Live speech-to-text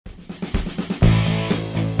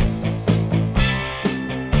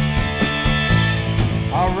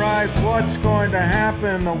right, what's going to happen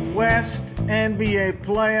in the West NBA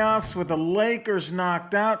playoffs with the Lakers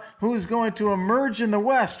knocked out? Who's going to emerge in the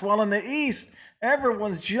West? While in the East,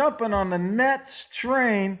 everyone's jumping on the Nets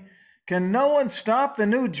train. Can no one stop the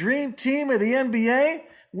new dream team of the NBA?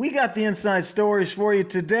 We got the inside stories for you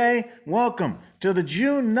today. Welcome to the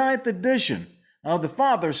June 9th edition of the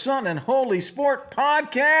Father, Son, and Holy Sport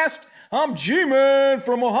podcast. I'm G-Man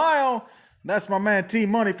from Ohio. That's my man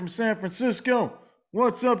T-Money from San Francisco.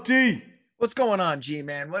 What's up, T? What's going on,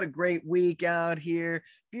 G-Man? What a great week out here.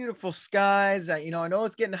 Beautiful skies. I know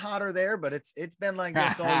it's getting hotter there, but it's been like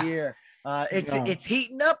this all year. It's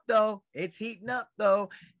heating up though. It's heating up though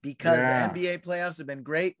because the NBA playoffs have been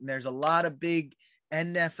great, and there's a lot of big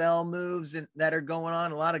NFL moves that are going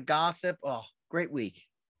on. A lot of gossip. Oh, great week.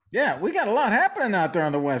 Yeah, we got a lot happening out there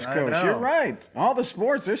on the West Coast. You're right. All the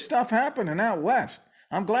sports, there's stuff happening out west.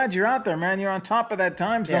 I'm glad you're out there, man. You're on top of that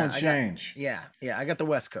time zone change. I got the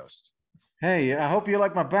West Coast. Hey, I hope you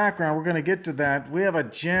like my background. We're going to get to that. We have a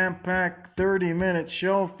jam-packed 30-minute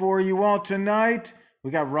show for you all tonight.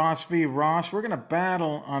 We got Ross v. Ross. We're going to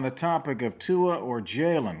battle on the topic of Tua or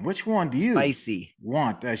Jalen. Which one do you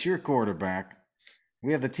want as your quarterback?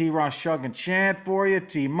 We have the T-Ross Chug and Chant for you.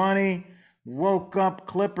 T-Money woke up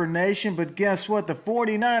Clipper Nation, but guess what? The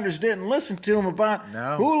 49ers didn't listen to him about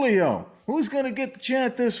Julio. Who's going to get the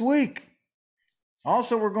chant this week?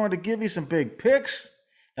 Also, we're going to give you some big picks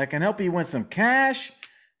that can help you win some cash.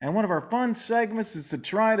 And one of our fun segments is to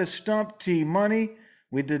try to stump T-Money.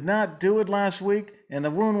 We did not do it last week in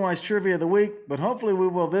the Woundwise Trivia of the Week, but hopefully we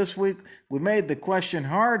will this week. We made the question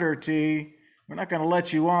harder, T. We're not going to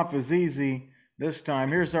let you off as easy this time.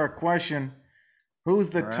 Here's our question.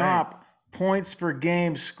 Who's the top points per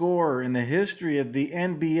game scorer in the history of the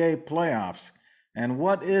NBA playoffs? And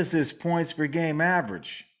what is this points per game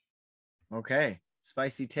average? Okay.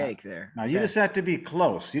 Spicy take there. Now, you just have to be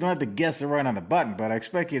close. You don't have to guess it right on the button, but I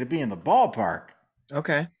expect you to be in the ballpark.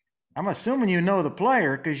 Okay. I'm assuming you know the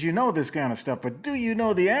player because you know this kind of stuff, but do you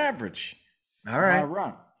know the average? All right. All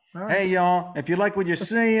right. Hey, y'all, if you like what you're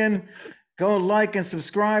seeing, go like and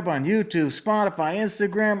subscribe on YouTube, Spotify,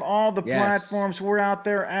 Instagram, all the platforms. We're out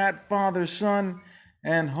there at Father, Son,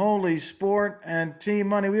 and Holy Sport. And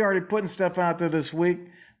T-Money, we already putting stuff out there this week.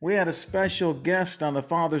 We had a special guest on the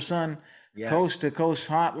Father, Son, Coast to Coast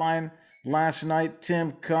hotline last night,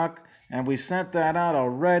 Tim Cook, and we sent that out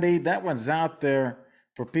already. That one's out there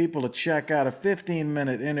for people to check out. A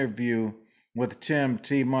 15-minute interview with Tim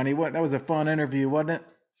T-Money. That was a fun interview, wasn't it?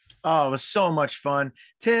 Oh, it was so much fun.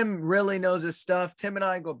 Tim really knows his stuff. Tim and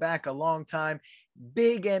I go back a long time.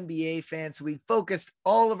 Big NBA fans. So we focused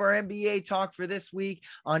all of our NBA talk for this week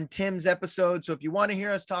on Tim's episode. So if you want to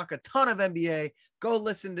hear us talk a ton of NBA, go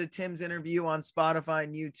listen to Tim's interview on Spotify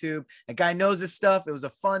and YouTube. That guy knows his stuff. It was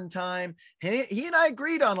a fun time. He and I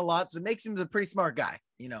agreed on a lot, so it makes him a pretty smart guy,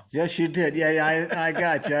 you know. Yes, you did. Yeah, I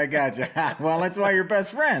got you. Well, that's why you're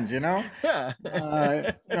best friends, you know. Yeah.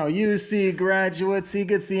 UC graduates. He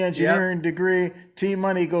gets the engineering degree.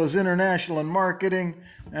 T-Money goes international in marketing.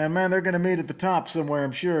 And man, they're going to meet at the top somewhere,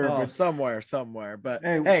 I'm sure. Oh, but somewhere. But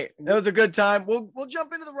hey, it was a good time. We'll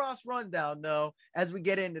jump into the Ross rundown though as we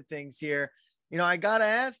get into things here. You know, I got to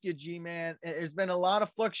ask you, G-Man, there's been a lot of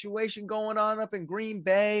fluctuation going on up in Green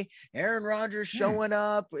Bay. Aaron Rodgers showing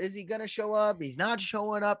up. Is he going to show up? He's not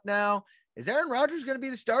showing up now. Is Aaron Rodgers going to be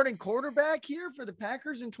the starting quarterback here for the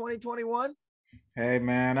Packers in 2021? Hey,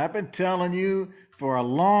 man, I've been telling you for a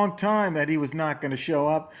long time that he was not going to show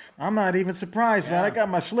up. I'm not even surprised, man. I got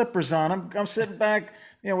my slippers on. I'm sitting back,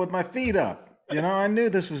 with my feet up. I knew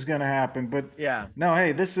this was going to happen. But no,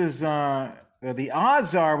 hey, this is the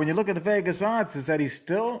odds are, when you look at the Vegas odds, is that he's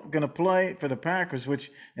still going to play for the Packers, which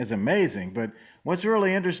is amazing. But what's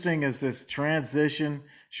really interesting is this transition.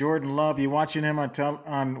 Jordan Love, you watching him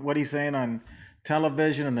on what he's saying on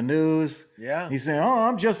television and the news? Yeah. He's saying,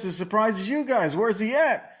 I'm just as surprised as you guys. Where's he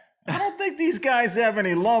at? I don't think these guys have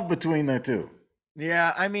any love between the two.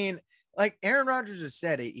 Yeah, I mean, like Aaron Rodgers has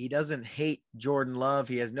said, he doesn't hate Jordan Love.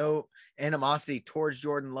 He has no animosity towards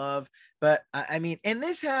Jordan Love. But I mean, and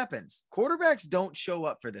this happens. Quarterbacks don't show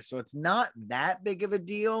up for this. So it's not that big of a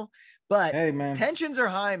deal. But hey, man, tensions are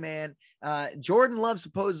high, man. Jordan Love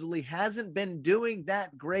supposedly hasn't been doing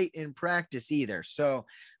that great in practice either. So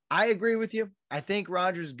I agree with you. I think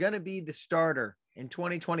Rodgers is going to be the starter in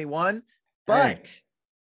 2021, but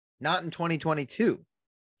not in 2022.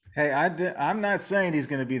 Hey, I'm not saying he's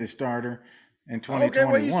going to be the starter in 2021. Okay,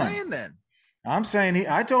 what are you saying then? I'm saying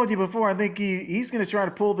I told you before, I think he's going to try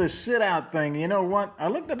to pull this sit-out thing. You know what? I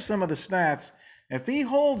looked up some of the stats. If he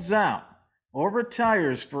holds out or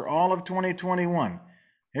retires for all of 2021,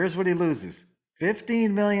 here's what he loses.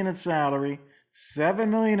 $15 million in salary, $7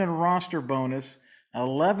 million in roster bonus,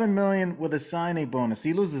 $11 million with a signing bonus.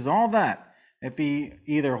 He loses all that if he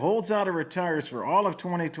either holds out or retires for all of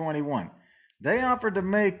 2021. They offered to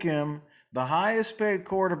make him the highest paid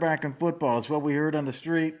quarterback in football, is what we heard on the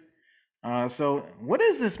street. So what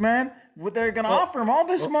is this, man? They're going to offer him all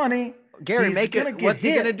this money. Gary, what's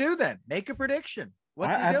he going to do then? Make a prediction.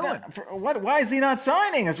 What's he doing? Why is he not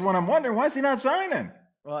signing? Is what I'm wondering. Why is he not signing?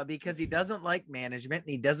 Well, because he doesn't like management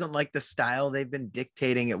and he doesn't like the style they've been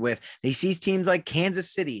dictating it with. He sees teams like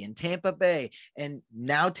Kansas City and Tampa Bay and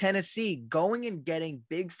now Tennessee going and getting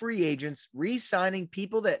big free agents, re-signing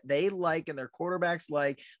people that they like and their quarterbacks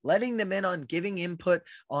like, letting them in on giving input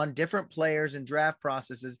on different players and draft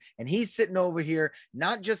processes. And he's sitting over here,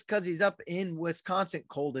 not just because he's up in Wisconsin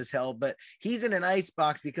cold as hell, but he's in an ice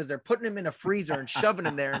box because they're putting him in a freezer and shoving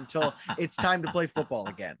him there until it's time to play football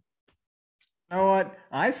again. You know what?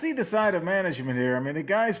 I see the side of management here. I mean, the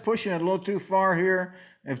guy's pushing it a little too far here.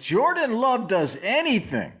 If Jordan Love does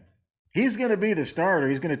anything, he's going to be the starter.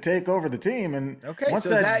 He's going to take over the team. And once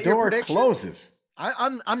that door closes,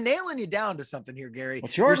 I'm nailing you down to something here, Gary. Well,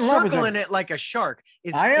 Jordan You're Love circling it like a shark.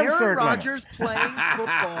 Is Aaron Rodgers playing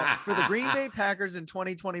football for the Green Bay Packers in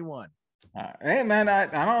 2021? Hey man, I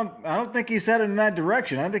don't think he's headed in that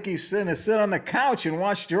direction. I think he's going to sit on the couch and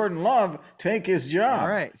watch Jordan Love take his job. All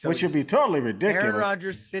right, so which would be totally ridiculous. Aaron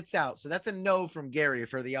Rodgers sits out, so that's a no from Gary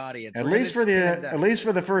for the audience. At least for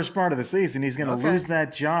the first part of the season, he's going to lose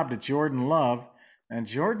that job to Jordan Love, and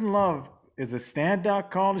Jordan Love is a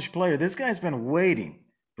standout college player. This guy's been waiting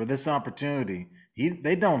for this opportunity.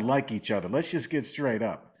 They don't like each other. Let's just get straight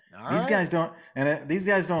up. These guys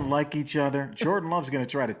don't like each other. Jordan Love's going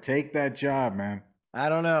to try to take that job, man. I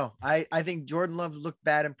don't know. I think Jordan Love looked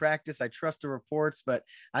bad in practice. I trust the reports, but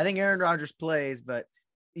I think Aaron Rodgers plays. But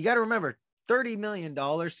you got to remember, $30 million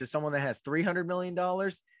to someone that has $300 million.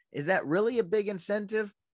 Is that really a big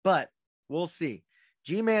incentive? But we'll see.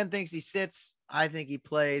 G-Man thinks he sits. I think he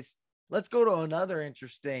plays. Let's go to another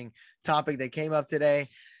interesting topic that came up today.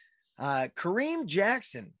 Kareem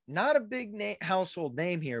Jackson, not a big household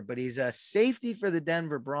name here, but he's a safety for the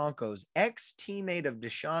Denver Broncos. Ex-teammate of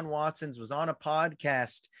Deshaun Watson's was on a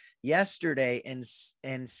podcast yesterday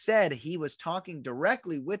and said he was talking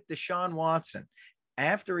directly with Deshaun Watson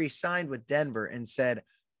after he signed with Denver and said,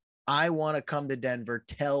 I want to come to Denver.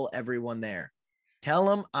 Tell everyone there. Tell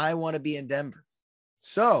them I want to be in Denver.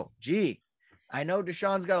 So, I know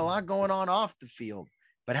Deshaun's got a lot going on off the field,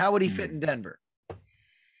 but how would he fit in Denver?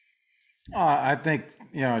 I think,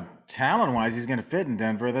 talent-wise, he's going to fit in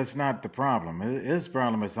Denver. That's not the problem. His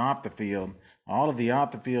problem is off the field. All of the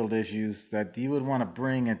off-the-field issues that you would want to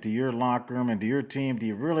bring into your locker room, into your team. Do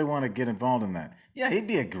you really want to get involved in that? Yeah, he'd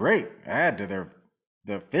be a great add to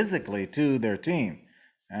physically to their team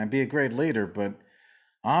and be a great leader. But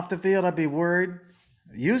off the field, I'd be worried.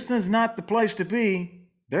 Houston's not the place to be.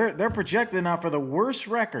 They're projected now for the worst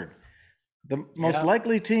record, the most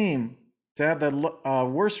likely team to have the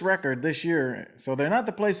worst record this year. So they're not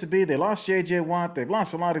the place to be. They lost J.J. Watt. They've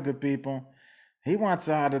lost a lot of good people. He wants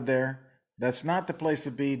out of there. That's not the place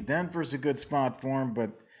to be. Denver's a good spot for him,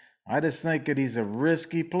 but I just think that he's a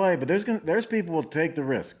risky play. But there's people who will take the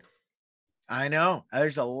risk. I know.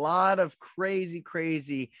 There's a lot of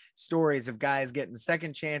crazy stories of guys getting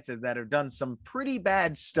second chances that have done some pretty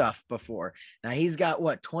bad stuff before. Now he's got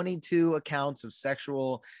 22 accounts of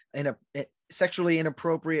sexually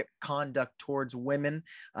inappropriate conduct towards women.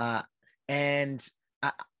 And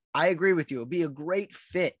I agree with you. It'd be a great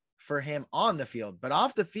fit for him on the field, but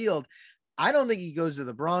off the field, I don't think he goes to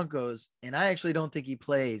the Broncos, and I actually don't think he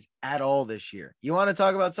plays at all this year. You want to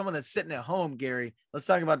talk about someone that's sitting at home, Gary? Let's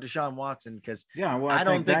talk about Deshaun Watson, because I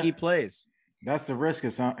don't think he plays. That's the risk.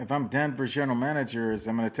 If I'm Denver's general manager,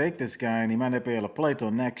 I'm going to take this guy, and he might not be able to play till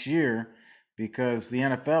next year because the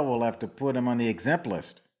NFL will have to put him on the exempt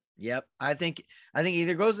list. Yep. I think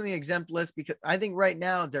either goes on the exempt list, because I think right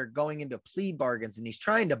now they're going into plea bargains, and he's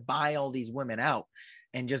trying to buy all these women out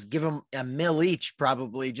and just give them $1 million each,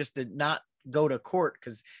 probably, just to not go to court,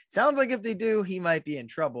 because it sounds like if they do, he might be in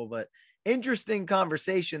trouble. But interesting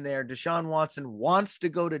conversation there. Deshaun Watson wants to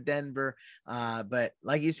go to Denver, but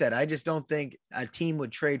like you said, I just don't think a team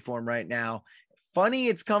would trade for him right now. Funny,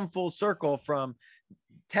 it's come full circle from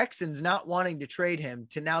Texans not wanting to trade him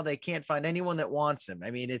to now they can't find anyone that wants him.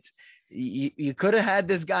 I mean, it's you could have had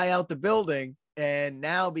this guy out the building, and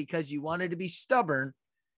now because you wanted to be stubborn,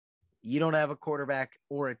 you don't have a quarterback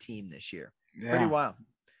or a team this year. Yeah. Pretty wild.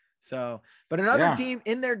 So, but another team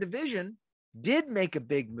in their division did make a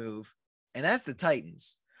big move, and that's the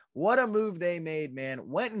Titans. What a move they made, man.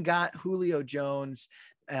 Went and got Julio Jones.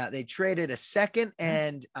 They traded a second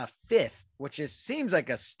and a fifth, which seems like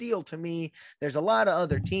a steal to me. There's a lot of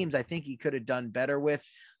other teams I think he could have done better with.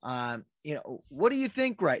 What do you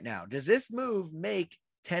think right now? Does this move make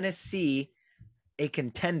Tennessee a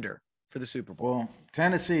contender for the Super Bowl? Well,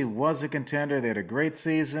 Tennessee was a contender. They had a great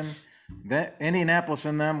season. That Indianapolis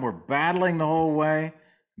and them were battling the whole way.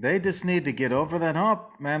 They just need to get over that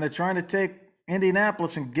hump, man. They're trying to take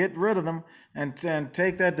Indianapolis and get rid of them and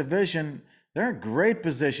take that division. They're in great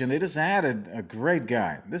position. They just added a great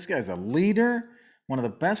guy. This guy's a leader, one of the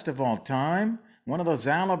best of all time, one of those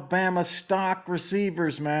Alabama stock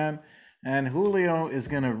receivers, man. And Julio is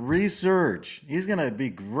going to resurge. He's going to be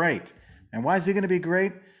great. And why is he going to be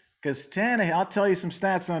great? Because Tannehill, I'll tell you some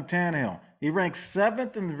stats on Tannehill. He ranks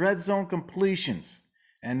 7th in red zone completions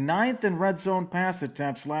and 9th in red zone pass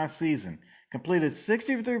attempts last season. Completed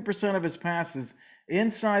 63% of his passes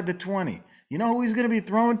inside the 20. You know who he's going to be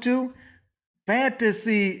thrown to?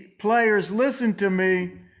 Fantasy players, listen to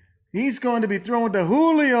me. He's going to be thrown to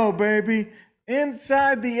Julio, baby,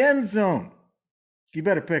 inside the end zone. You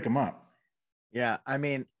better pick him up. Yeah, I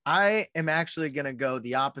mean, I am actually going to go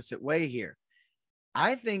the opposite way here.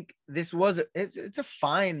 I think this it's a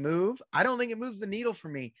fine move. I don't think it moves the needle for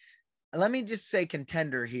me. Let me just say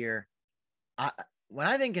contender here. When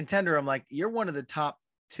I think contender, I'm like, you're one of the top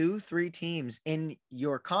 2-3 teams in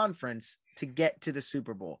your conference to get to the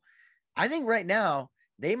Super Bowl. I think right now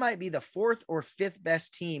they might be the 4th or 5th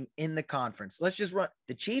best team in the conference. Let's just run.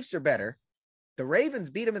 The Chiefs are better. The Ravens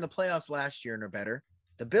beat them in the playoffs last year and are better.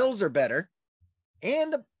 The Bills are better.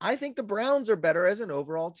 And I think the Browns are better as an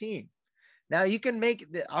overall team. Now you can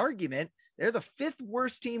make the argument they're the 5th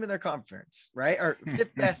worst team in their conference, right? Or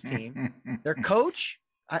 5th best team. Their coach,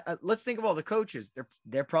 let's think of all the coaches.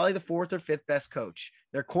 They're probably the 4th or 5th best coach.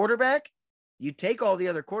 Their quarterback, you take all the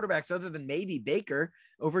other quarterbacks other than maybe Baker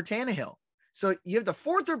over Tannehill. So you have the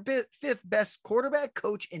 4th or 5th best quarterback,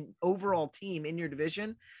 coach, and overall team in your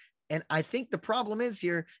division. And I think the problem is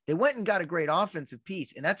here, they went and got a great offensive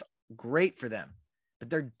piece, and that's great for them. But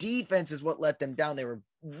their defense is what let them down. They were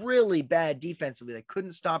really bad defensively. They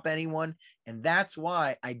couldn't stop anyone. And that's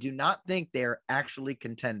why I do not think they're actually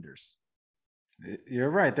contenders. You're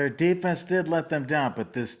right. Their defense did let them down,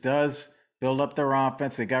 but this does build up their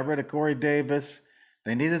offense. They got rid of Corey Davis.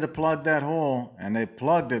 They needed to plug that hole, and they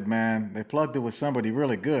plugged it, man. They plugged it with somebody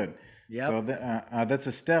really good. Yep. So that's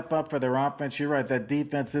a step up for their offense. You're right. That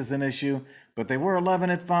defense is an issue, but they were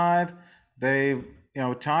 11-5. They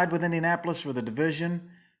tied with Indianapolis for the division.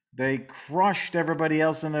 They crushed everybody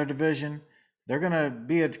else in their division. They're going to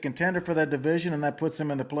be a contender for that division, and that puts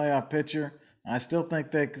them in the playoff picture. I still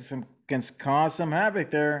think they can cause some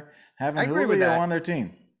havoc there, having Julio on their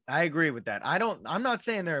team. I agree with that. I'm not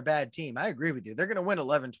saying they're a bad team. I agree with you. They're going to win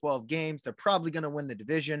 11, 12 games. They're probably going to win the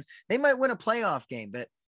division. They might win a playoff game, but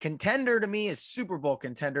contender to me is Super Bowl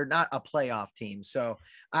contender, not a playoff team. So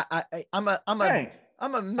I'm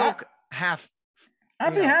a milk half.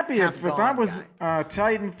 I'd be happy if I was a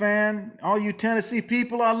Titan fan. All you Tennessee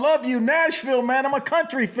people, I love you. Nashville, man, I'm a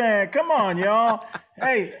country fan. Come on, y'all.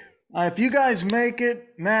 Hey, if you guys make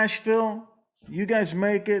it, Nashville, you guys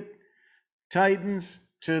make it, Titans,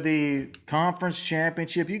 to the conference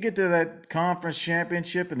championship. You get to that conference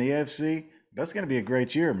championship in the AFC, that's going to be a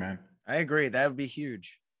great year, man. I agree. That would be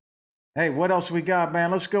huge. Hey, what else we got, man?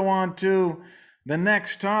 Let's go on to the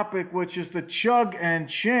next topic, which is the chug and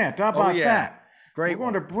chant. How about that? Great.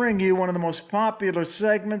 We're going to bring you one of the most popular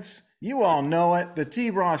segments. You all know it, the T.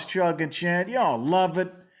 Ross Chug and Chant. Y'all love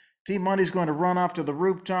it. T. Money's going to run off to the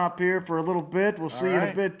rooftop here for a little bit. We'll see you in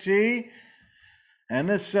a bit, T. And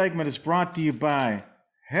this segment is brought to you by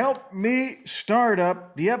Help Me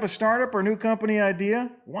Startup. Do you have a startup or new company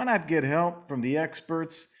idea? Why not get help from the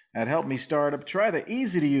experts at Help Me Startup? Try the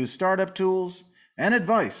easy-to-use startup tools and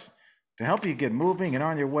advice to help you get moving and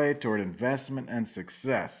on your way toward investment and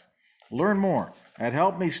success. Learn more at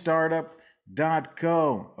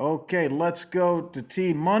helpmestartup.co. Okay, let's go to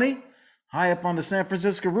T Money. High up on the San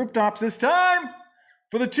Francisco rooftops. It's time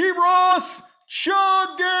for the T Ross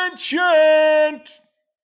Chug and Chant.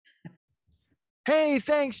 Hey,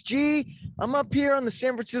 thanks, G. I'm up here on the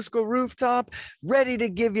San Francisco rooftop, ready to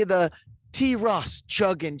give you the T. Ross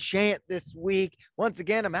Chug and Chant this week. Once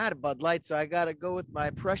again, I'm out of Bud Light, so I got to go with my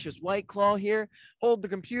precious White Claw here. Hold the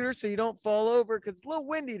computer so you don't fall over because it's a little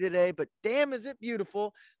windy today, but damn, is it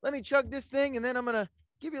beautiful. Let me chug this thing, and then I'm going to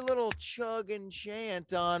give you a little chug and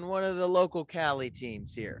chant on one of the local Cali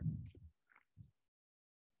teams here.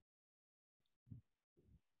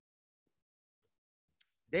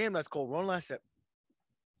 Damn, that's cold. One last sip.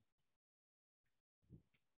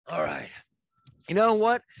 All right. You know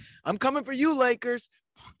what? I'm coming for you, Lakers.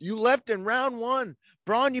 You left in round 1.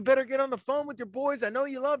 Braun, you better get on the phone with your boys. I know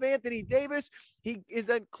you love Anthony Davis. He is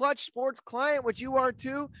a Clutch Sports client, which you are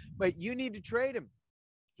too, but you need to trade him.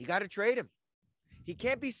 You got to trade him. He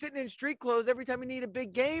can't be sitting in street clothes every time you need a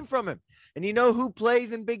big game from him. And you know who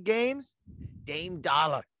plays in big games? Dame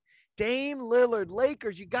Dollar. Dame Lillard,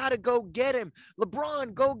 Lakers, you got to go get him.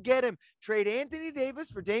 LeBron, go get him. Trade Anthony Davis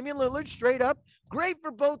for Damian Lillard straight up. Great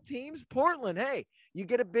for both teams. Portland, hey, you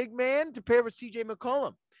get a big man to pair with CJ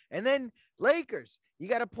McCollum. And then Lakers, you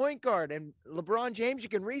got a point guard. And LeBron James, you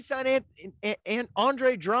can re-sign and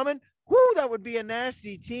Andre Drummond. Whoo, that would be a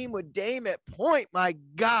nasty team with Dame at point. My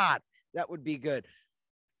God, that would be good.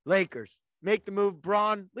 Lakers, make the move.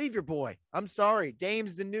 Braun, leave your boy. I'm sorry.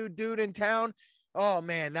 Dame's the new dude in town. Oh,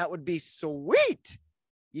 man, that would be sweet.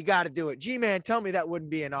 You got to do it. G-Man, tell me that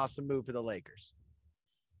wouldn't be an awesome move for the Lakers.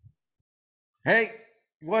 Hey,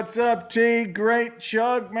 what's up, T? Great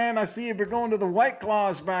chug, man. I see you've been going to the White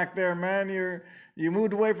Claws back there, man. You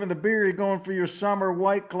moved away from the beer. You're going for your summer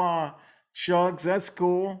White Claw chugs. That's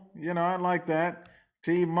cool. You know, I like that.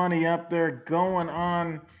 T Money up there going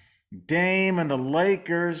on Dame and the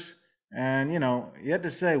Lakers. And, you know, you had to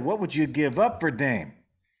say, what would you give up for Dame?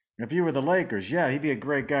 If you were the Lakers, yeah, he'd be a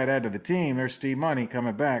great guy to add to the team. There's Steve Money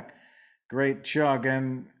coming back. Great chug.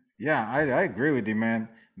 And, yeah, I agree with you, man.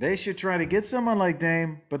 They should try to get someone like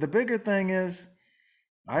Dame. But the bigger thing is,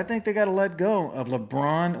 I think they got to let go of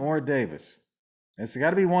LeBron or Davis. It's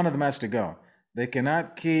got to be one of them has to go. They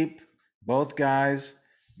cannot keep both guys.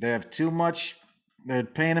 They have too much. They're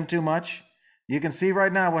paying them too much. You can see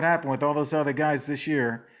right now what happened with all those other guys this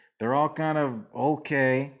year. They're all kind of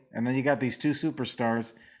okay. And then you got these two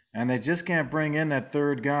superstars. And they just can't bring in that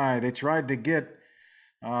third guy. They tried to get,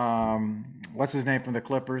 what's his name from the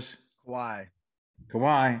Clippers? Kawhi.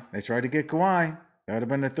 They tried to get Kawhi. That would have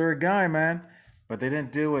been the third guy, man. But they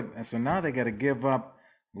didn't do it. And so now they got to give up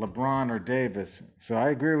LeBron or Davis. So I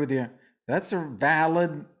agree with you. That's a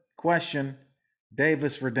valid question.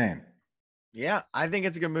 Davis for Dame. Yeah, I think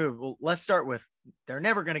it's a good move. Well, let's start with they're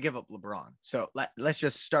never going to give up LeBron. So let's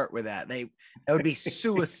just start with that. That would be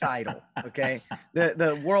suicidal. Okay,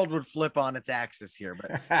 the world would flip on its axis here.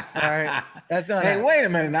 But all right, that's not. Hey, wait a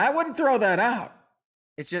minute. I wouldn't throw that out.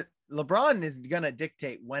 It's just LeBron is going to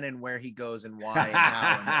dictate when and where he goes and why and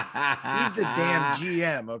how. And he's the damn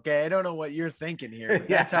GM. Okay, I don't know what you're thinking here, but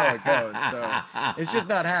that's how it goes. So it's just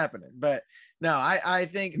not happening. But no, I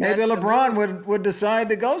think maybe LeBron would decide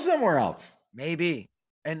to go somewhere else. Maybe.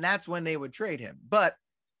 And that's when they would trade him. But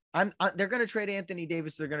they're going to trade Anthony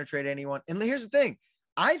Davis. They're going to trade anyone. And here's the thing.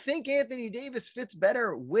 I think Anthony Davis fits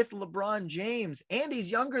better with LeBron James, and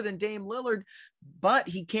he's younger than Dame Lillard, but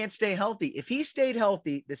he can't stay healthy. If he stayed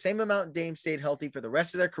healthy, the same amount Dame stayed healthy for the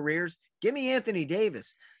rest of their careers, give me Anthony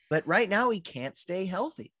Davis. But right now he can't stay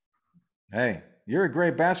healthy. Hey, you're a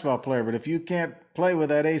great basketball player, but if you can't play with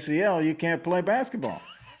that ACL, you can't play basketball.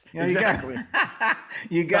 You know, exactly.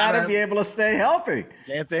 You got to be able to stay healthy.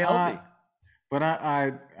 Can't stay healthy. But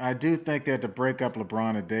I do think they have to break up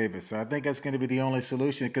LeBron and Davis. I think that's going to be the only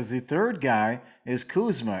solution because the third guy is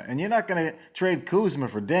Kuzma. And you're not going to trade Kuzma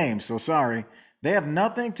for Dame, so sorry. They have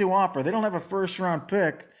nothing to offer. They don't have a first-round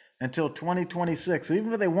pick until 2026. So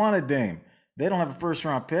even if they wanted Dame, they don't have a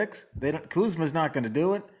first-round picks. Kuzma's not going to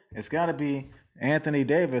do it. It's got to be Anthony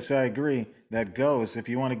Davis, I agree, that goes if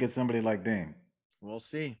you want to get somebody like Dame. We'll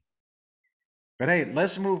see. But hey,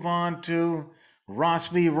 let's move on to Ross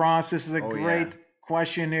v. Ross. This is a great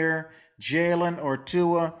question here. Jalen or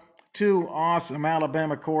Tua, two awesome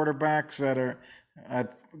Alabama quarterbacks that are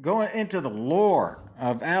going into the lore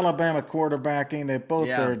of Alabama quarterbacking. They both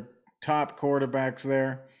are top quarterbacks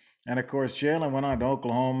there. And of course, Jalen went on to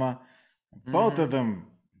Oklahoma. Both of them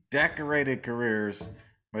decorated careers.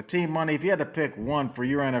 But Team Money, if you had to pick one for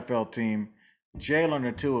your NFL team, Jalen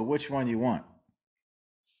or Tua, which one you want?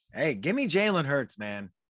 Hey, give me Jalen Hurts, man.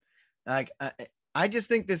 Like, I just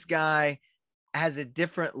think this guy has a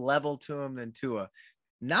different level to him than Tua.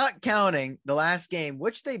 Not counting the last game,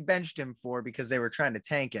 which they benched him for because they were trying to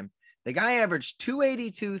tank him. The guy averaged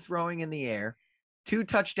 282 throwing in the air, 2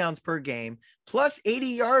 touchdowns per game, plus 80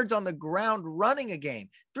 yards on the ground running a game.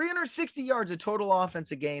 360 yards of total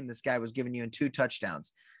offense a game this guy was giving you in 2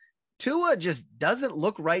 touchdowns. Tua just doesn't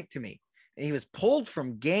look right to me. He was pulled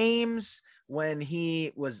from games when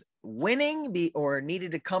he was winning or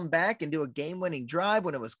needed to come back and do a game-winning drive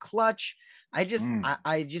when it was clutch. I just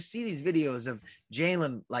see these videos of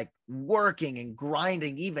Jalen like working and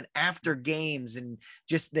grinding even after games, and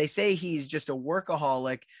just they say he's just a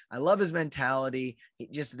workaholic. I love his mentality,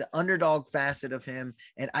 just the underdog facet of him,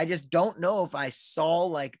 and I just don't know if I saw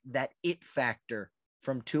like that it factor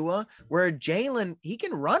from Tua, where Jalen, he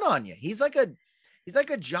can run on you. He's like he's like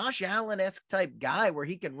a Josh Allen-esque type guy where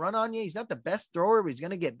he can run on you. He's not the best thrower, but he's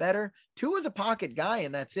going to get better. Tua's a pocket guy,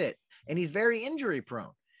 and that's it. And he's very injury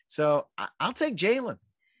prone. So I'll take Jalen.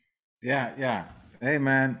 Yeah. Hey,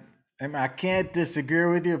 man. I can't disagree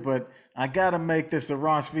with you, but I got to make this a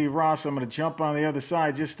Ross v. Ross. I'm going to jump on the other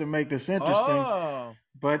side just to make this interesting. Oh.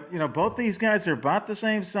 But, both these guys are about the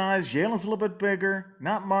same size. Jalen's a little bit bigger,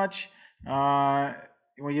 not much.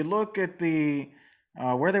 When you look at the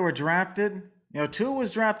where they were drafted, Tua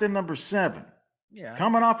was drafted number 7. Yeah.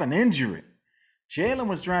 Coming off an injury. Jalen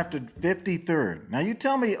was drafted 53rd. Now, you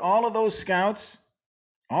tell me all of those scouts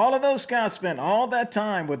spent all that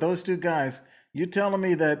time with those two guys. You telling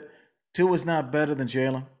me that Tua's not better than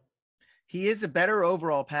Jalen? He is a better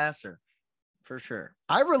overall passer, for sure.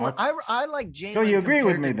 I like Jalen. So you agree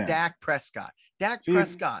with me then? Dak Prescott.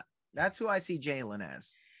 Prescott. That's who I see Jalen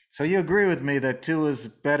as. So you agree with me that Tua's a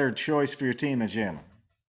better choice for your team than Jalen?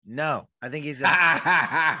 No, I think he's a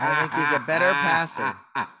better passer.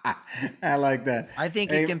 I like that. I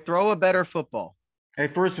think he can throw a better football. Hey,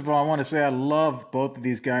 first of all, I want to say I love both of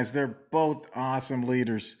these guys. They're both awesome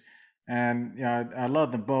leaders. And I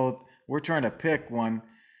love them both. We're trying to pick one.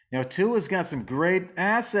 Tua's got some great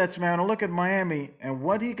assets, man. Look at Miami and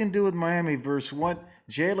what he can do with Miami versus what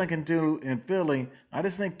Jalen can do in Philly. I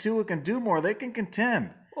just think Tua can do more. They can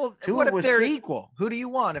contend. Well, what if they're equal? Who do you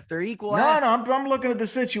want if they're equal? No, I'm looking at the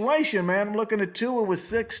situation, man. I'm looking at Tua was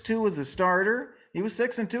 6-2 as a starter. He was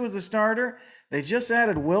 6-2 as a starter. They just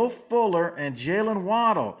added Will Fuller and Jalen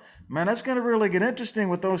Waddle. Man, that's going to really get interesting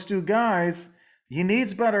with those two guys. He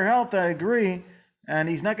needs better health, I agree. And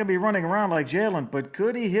he's not going to be running around like Jalen. But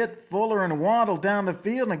could he hit Fuller and Waddle down the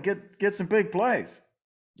field and get some big plays?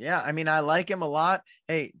 Yeah, I mean, I like him a lot.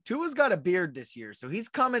 Hey, Tua's got a beard this year, so he's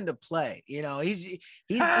coming to play. He's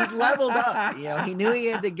leveled up. He knew he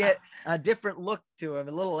had to get a different look to him,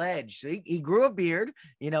 a little edge. So he grew a beard.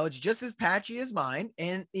 It's just as patchy as mine,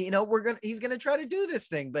 and he's gonna try to do this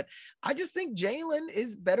thing. But I just think Jalen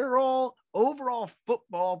is better overall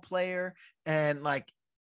football player, and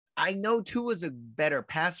I know Tua's a better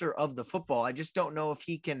passer of the football. I just don't know if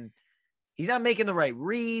he can. He's not making the right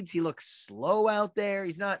reads. He looks slow out there.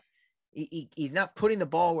 He's not putting the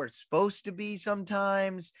ball where it's supposed to be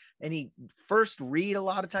sometimes. And he first read a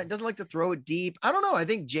lot of time. Doesn't like to throw it deep. I don't know. I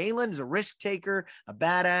think Jalen is a risk taker, a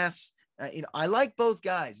badass. I like both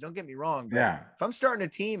guys. Don't get me wrong. But yeah. If I'm starting a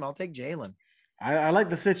team, I'll take Jalen. I like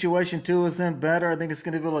the situation Tua's in better. I think it's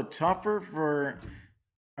going to be a little tougher for.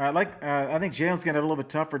 I think Jalen's going to have a little bit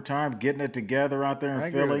tougher time getting it together out there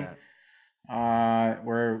in Philly.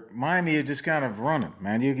 Where Miami is just kind of running,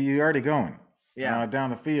 man. You already going down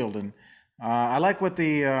the field. And I like what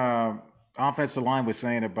the offensive line was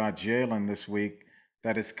saying about Jalen this week,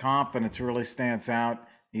 that his confidence really stands out.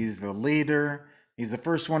 He's the leader. He's the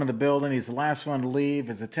first one in the building. He's the last one to leave.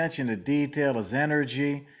 His attention to detail, his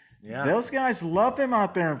energy. Yeah. Those guys love him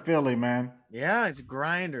out there in Philly, man. Yeah, he's a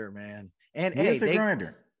grinder, man. And he's a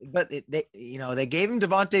grinder. But they gave him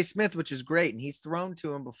Devontae Smith, which is great, and he's thrown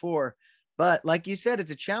to him before. But like you said, it's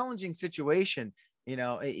a challenging situation.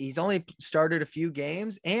 He's only started a few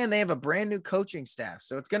games and they have a brand new coaching staff.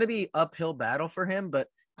 So it's going to be uphill battle for him, but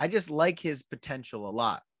I just like his potential a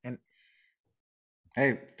lot. And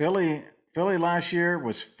hey, Philly last year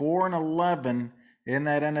was 4-11 in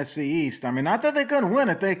that NFC East. I mean, not that they couldn't win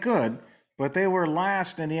it, they could, but they were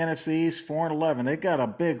last in the NFC East, 4-11. They got a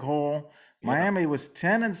big hole. Miami was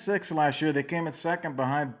 10-6 last year. They came in second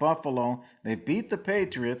behind Buffalo. They beat the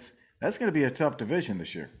Patriots. That's going to be a tough division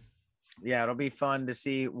this year. Yeah, it'll be fun to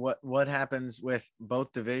see what happens with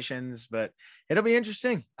both divisions, but it'll be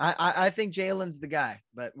interesting. I think Jalen's the guy,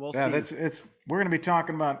 but we'll see. We're going to be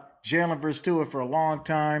talking about Jalen versus Tua for a long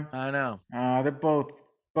time. I know. They're both.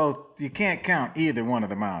 You can't count either one of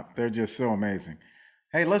them out. They're just so amazing.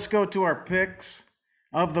 Hey, let's go to our picks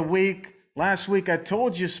of the week. Last week I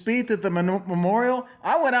told you Spieth at the Memorial.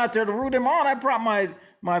 I went out there to root him on. I brought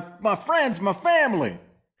my friends, my family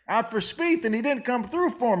out for Spieth, and he didn't come through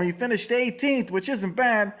for me. He finished 18th, which isn't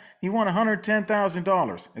bad. He won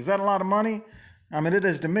 $110,000. Is that a lot of money? I mean, it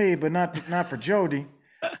is to me, but not for Jody.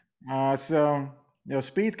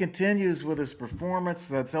 Spieth continues with his performance.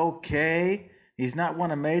 That's okay. He's not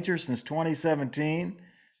won a major since 2017,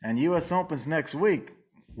 and U.S. Open's next week.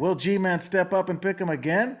 Will G-Man step up and pick him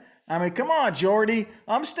again? I mean, come on, Jordy.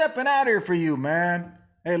 I'm stepping out here for you, man.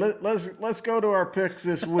 Hey, let's go to our picks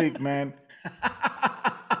this week, man.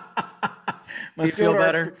 Do you feel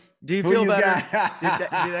better? Do you feel better?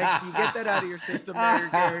 Did you get that out of your system there,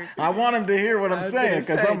 Gary? I want him to hear what I'm saying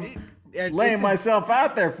because laying myself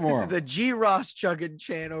out there for This him. is the G. Ross chugging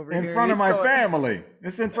chant over here. In front of my family.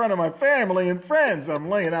 It's in front of my family and friends. I'm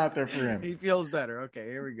laying out there for him. He feels better. Okay,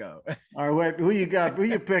 here we go. All right, who you got? Who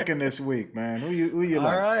you picking this week, man? Who you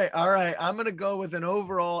like? All right. I'm gonna go with an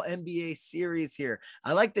overall NBA series here.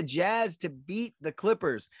 I like the Jazz to beat the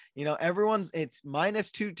Clippers. You know, it's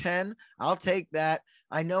minus 210. I'll take that.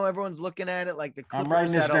 I know everyone's looking at it like the Clippers. I'm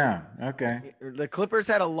writing this down. Okay. The Clippers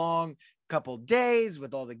had a long couple days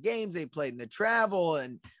with all the games they played and the travel,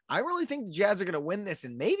 and I really think the Jazz are going to win this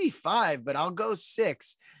in maybe 5, but I'll go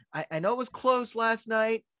 6. I know it was close last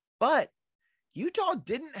night, but Utah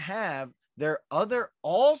didn't have their other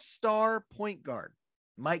all-star point guard,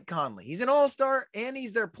 Mike Conley. He's an all-star and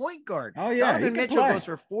he's their point guard. Oh yeah, Donovan Mitchell goes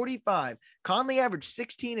for 45. Conley averaged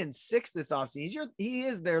 16 and 6 this offseason. He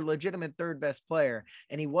is their legitimate third best player,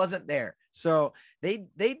 and he wasn't there. So they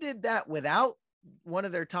did that without one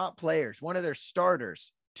of their top players, one of their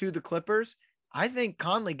starters, to the Clippers. I think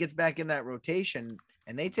Conley gets back in that rotation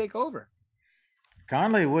and they take over.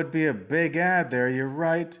 Conley would be a big ad there. You're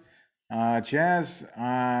right. Jazz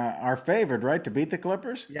are favored, right, to beat the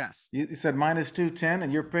Clippers? Yes. You said minus 210,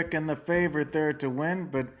 and you're picking the favorite there to win,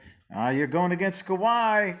 but you're going against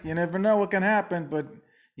Kawhi. You never know what can happen, but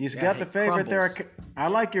he's got the favorite crumbles there. I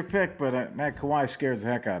like your pick, but man, Kawhi scares the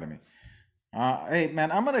heck out of me. Hey,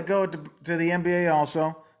 man, I'm going to go to the NBA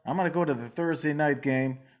also. I'm going to go to the Thursday night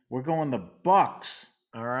game. We're going the Bucks.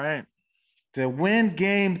 All right. To win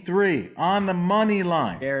game 3 on the money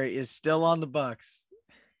line. Gary is still on the Bucks.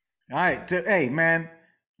 All right. Hey, man,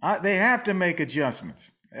 they have to make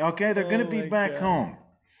adjustments. Okay, they're going to be back home.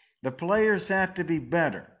 The players have to be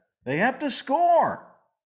better. They have to score.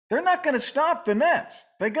 They're not going to stop the Nets.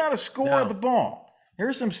 They got to score the ball.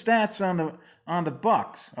 Here's some stats on the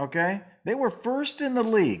Bucks, okay? They were first in the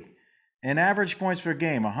league in average points per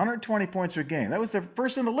game, 120 points per game. That was their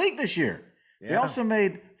first in the league this year. Yeah. They also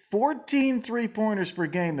made 14 three-pointers per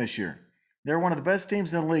game this year. They're one of the best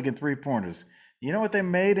teams in the league in three-pointers. You know what they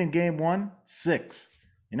made in game 1? 6.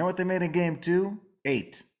 You know what they made in game 2?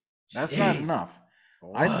 8. That's not enough.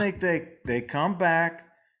 What? I think they come back.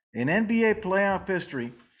 In NBA playoff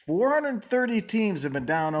history, 430 teams have been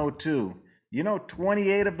down 0-2. You know,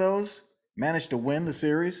 28 of those managed to win the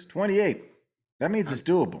series. 28. That means it's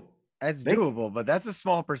doable. That's doable, but that's a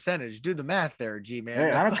small percentage. Do the math there, G-man.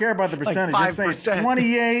 Hey, I don't care about the percentage. Like I'm saying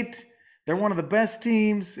 28. They're one of the best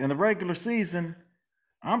teams in the regular season.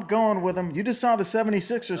 I'm going with them. You just saw the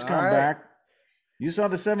 76ers come back. You saw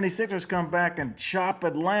the 76ers come back and chop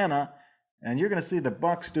Atlanta, and you're going to see the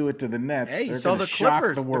Bucks do it to the Nets. Hey, you saw the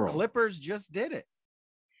Clippers. The Clippers just did it.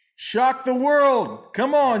 Shock the world.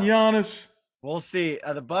 Come on, Giannis. We'll see.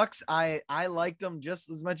 The Bucks, I liked them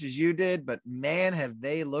just as much as you did, but man, have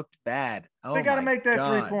they looked bad. Oh, they got to make that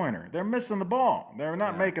three-pointer. They're missing the ball. They're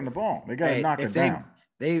not making the ball. They got to knock it down.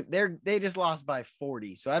 They just lost by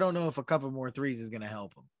 40, so I don't know if a couple more threes is going to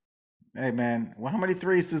help them. Hey, man, well, how many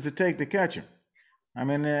threes does it take to catch them? I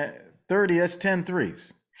mean, 30, that's 10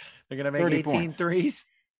 threes. They're going to make 18 points. Threes?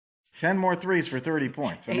 10 more threes for 30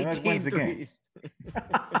 points. I mean, that wins the game.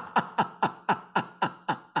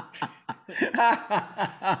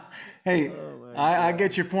 Hey, I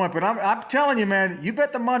get your point, but I'm telling you, man, you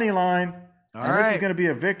bet the money line. This is going to be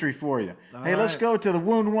a victory for you. Let's go to the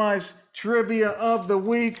Woundwise Trivia of the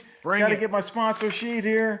Week. Got to get my sponsor sheet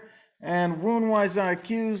here. And Woundwise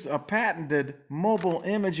IQ's a patented mobile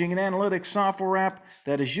imaging and analytics software app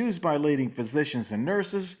that is used by leading physicians and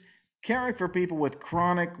nurses caring for people with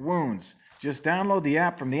chronic wounds. Just download the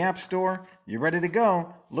app from the App Store. You're ready to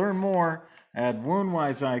go. Learn more at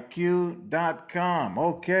woundwiseiq.com.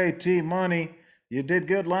 Okay, T-Money, you did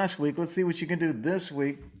good last week. Let's see what you can do this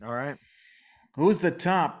week. All right. Who's the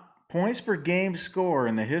top points per game scorer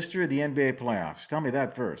in the history of the NBA playoffs? Tell me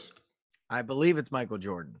that first. I believe it's Michael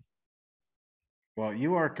Jordan. Well,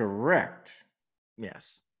 you are correct.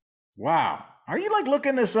 Yes. Wow. Are you like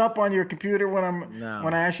looking this up on your computer when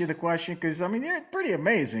I ask you the question? Because I mean, you're pretty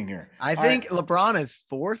amazing here. I think LeBron is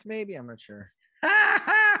 4th, maybe. I'm not sure.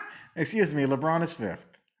 Excuse me, LeBron is 5th.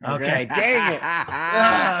 Okay, dang it.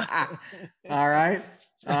 All right.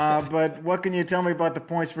 But what can you tell me about the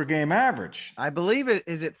points per game average? I believe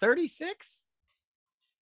is it 36?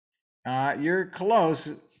 You're close.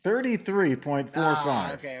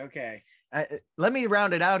 33.45. Okay. Let me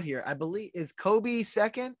round it out here. I believe is Kobe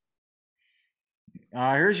 2nd?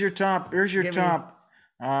 Here's your top.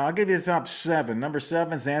 I'll give you the top 7. Number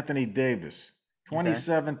 7 is Anthony Davis.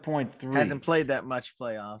 27.3. Hasn't played that much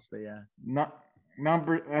playoffs, but yeah.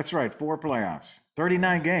 That's right, 4 playoffs.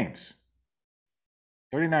 39 games.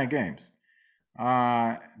 39 games.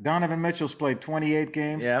 Donovan Mitchell's played 28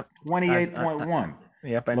 games. Yep. 28.1.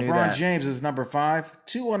 Yep, I knew LeBron that. James is number 5,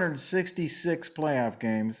 266 playoff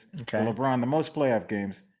games. Okay. For LeBron, the most playoff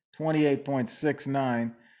games,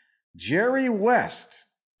 28.69. Jerry West,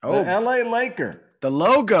 the LA Laker, the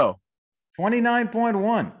logo,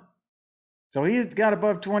 29.1. So he's got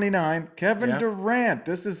above 29. Kevin Durant,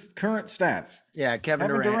 this is current stats. Yeah, Kevin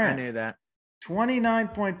Durant, I knew that.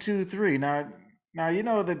 29.23. Now you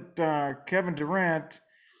know that Kevin Durant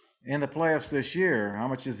in the playoffs this year, how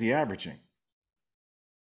much is he averaging?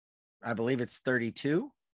 I believe it's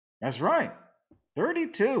 32. That's right.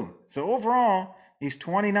 32. So overall, he's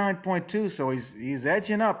 29.2. So he's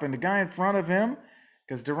edging up. And the guy in front of him,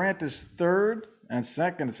 because Durant is third and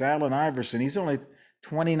second, it's Allen Iverson. He's only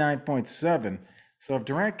 29.7. So if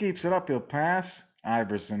Durant keeps it up, he'll pass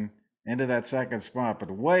Iverson into that second spot. But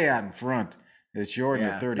way out in front is Jordan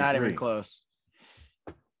at 33. Not even close.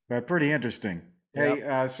 But pretty interesting. Yep.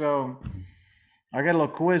 Hey, so I got a little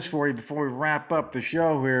quiz for you before we wrap up the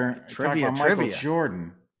show here. Trivia, talk about Michael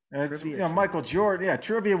Jordan. Michael Jordan. Yeah,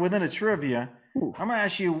 trivia within a trivia. Ooh. I'm going to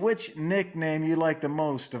ask you which nickname you like the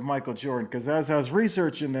most of Michael Jordan. Because as I was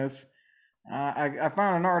researching this, I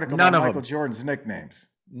found an article about Michael Jordan's nicknames.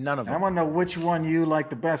 None of them. I want to know which one you like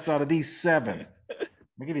the best out of these 7.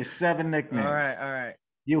 I'll give you 7 nicknames. All right.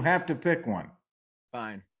 You have to pick one.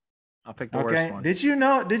 Fine. I'll pick the worst one. Did you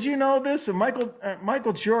know this?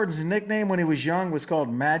 Michael Jordan's nickname when he was young was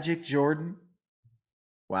called Magic Jordan.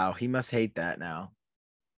 Wow, he must hate that now.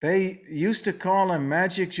 They used to call him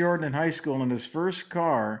Magic Jordan in high school, and his first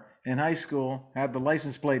car in high school had the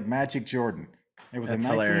license plate Magic Jordan. It was a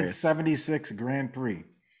 1976 Grand Prix.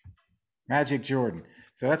 Magic Jordan.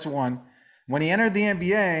 So that's one. When he entered the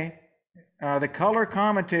NBA, the color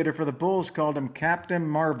commentator for the Bulls called him Captain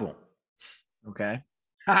Marvel. Okay.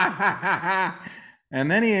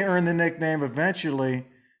 And then he earned the nickname eventually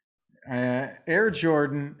Air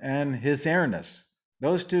Jordan and his airness.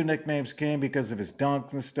 Those 2 nicknames came because of his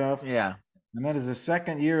dunks and stuff. Yeah. And then as the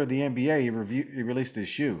second year of the NBA, he released his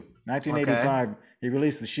shoe. 1985, he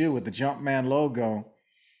released the shoe with the Jumpman logo.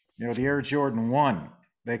 The Air Jordan 1,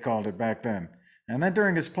 they called it back then. And then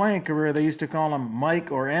during his playing career, they used to call him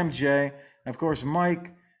Mike or MJ. Of course,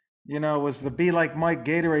 Mike, was the Be Like Mike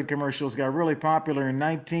Gatorade commercials got really popular in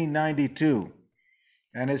 1992.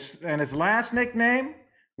 And his last nickname,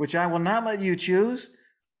 which I will not let you choose,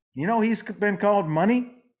 he's been called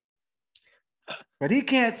Money. But he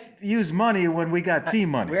can't use money when we got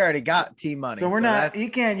T-Money. We already got T-Money. So he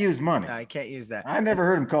can't use money. No, I can't use that. I never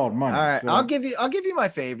heard him called Money. All right, so. I'll give you my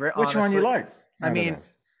favorite. Which one you like? I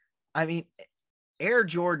mean, Air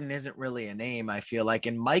Jordan isn't really a name, I feel like,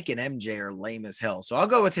 and Mike and MJ are lame as hell. So I'll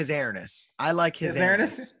go with his airness. I like his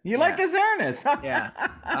airness. You like his airness? Yeah,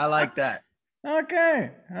 I like that.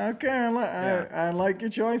 Okay. I like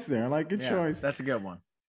your choice there. I like your choice. That's a good one.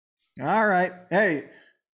 All right. Hey,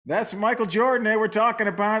 that's Michael Jordan. Hey, we're talking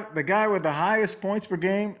about the guy with the highest points per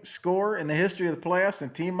game score in the history of the playoffs,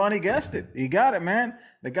 and Team Money guessed it. He got it, man.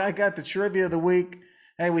 The guy got the trivia of the week.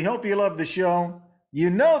 Hey, we hope you love the show.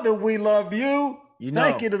 You know that we love you.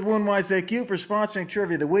 Thank you to the Woundwise AQ for sponsoring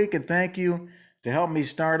Trivia of the Week, and thank you to Help Me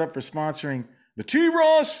Start Up for sponsoring the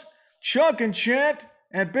T-Ross, Chuck and Chet,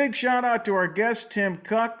 and big shout out to our guest, Tim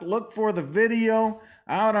Cook. Look for the video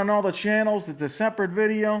out on all the channels. It's a separate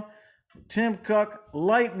video. Tim Cook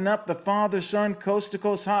lighting up the father-son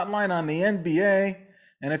coast-to-coast hotline on the NBA.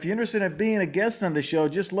 And if you're interested in being a guest on the show,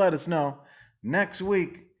 just let us know. Next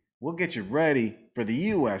week, we'll get you ready for the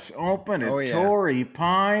U.S. Open at Torrey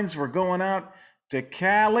Pines. We're going out to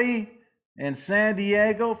Cali and San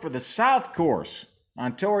Diego for the South Course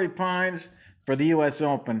on Torrey Pines for the U.S.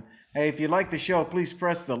 Open. Hey, if you like the show, please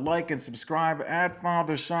press the like and subscribe at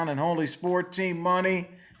Father, Son, and Holy Sport Team Money.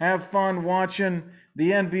 Have fun watching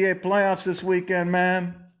the NBA playoffs this weekend,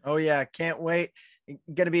 man. Oh, yeah. Can't wait.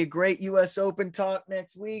 Going to be a great U.S. Open talk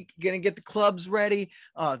next week. Going to get the clubs ready.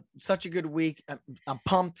 Such a good week. I'm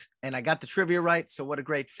pumped, and I got the trivia right, so what a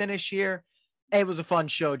great finish here. Hey, it was a fun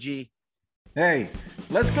show, G. Hey,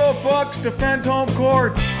 let's go, Bucks. Defend home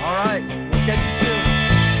court. All right. We'll catch you soon.